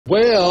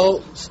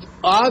Well,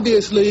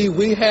 obviously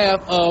we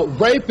have a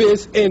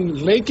rapist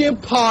in Lincoln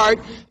Park.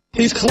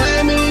 He's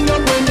climbing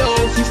your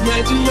windows, he's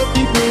snatching your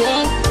people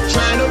up,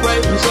 trying to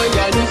rape them. So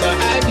y'all need to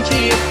hide your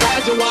kids,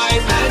 hide your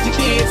wife, hide your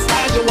kids,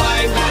 hide your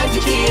wife, hide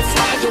your kids,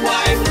 hide your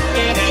wife,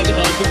 and hide your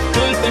husband,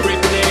 cause they're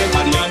raping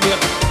everybody out here.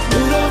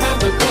 You don't have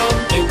to come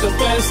and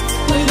confess,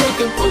 we're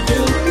looking for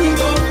you. We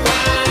gon'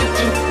 find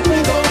you, we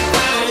gon'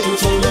 find you,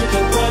 so you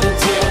can run and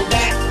tell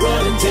that,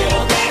 run and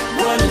tell that,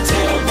 run and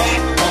tell that.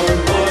 Oh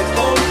boy,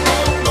 oh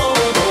boy,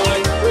 oh boy.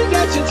 We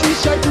got your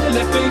t-shirt with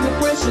that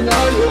fingerprints and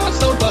all, you are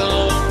so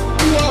dumb.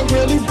 You are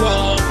really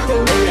dumb, for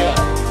real.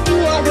 You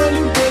are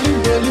really, really,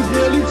 really,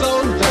 really so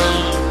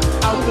dumb.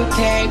 I was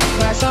attacked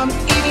by some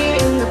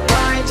idiot in the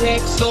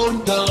project. So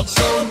dumb,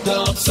 so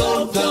dumb,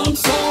 so dumb,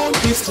 so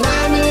he's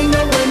climbing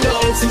your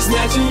windows, he's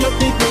snatching your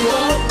people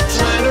up,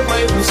 trying to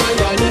rape them. So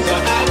y'all need to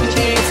hide your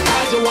kids,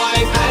 hide your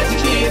wife, hide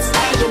your kids,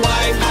 hide your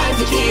wife, hide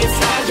your kids,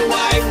 hide your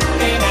wife,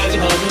 and hide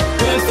your husband,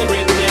 cause they're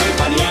raping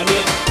everybody out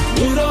here.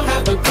 You don't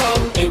have to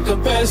come and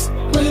confess,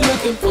 we're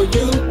looking for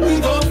you. We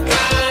gon'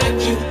 find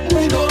you,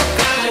 we gon'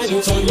 find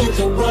you, so you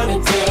can run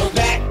and tell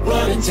that,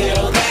 run and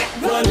tell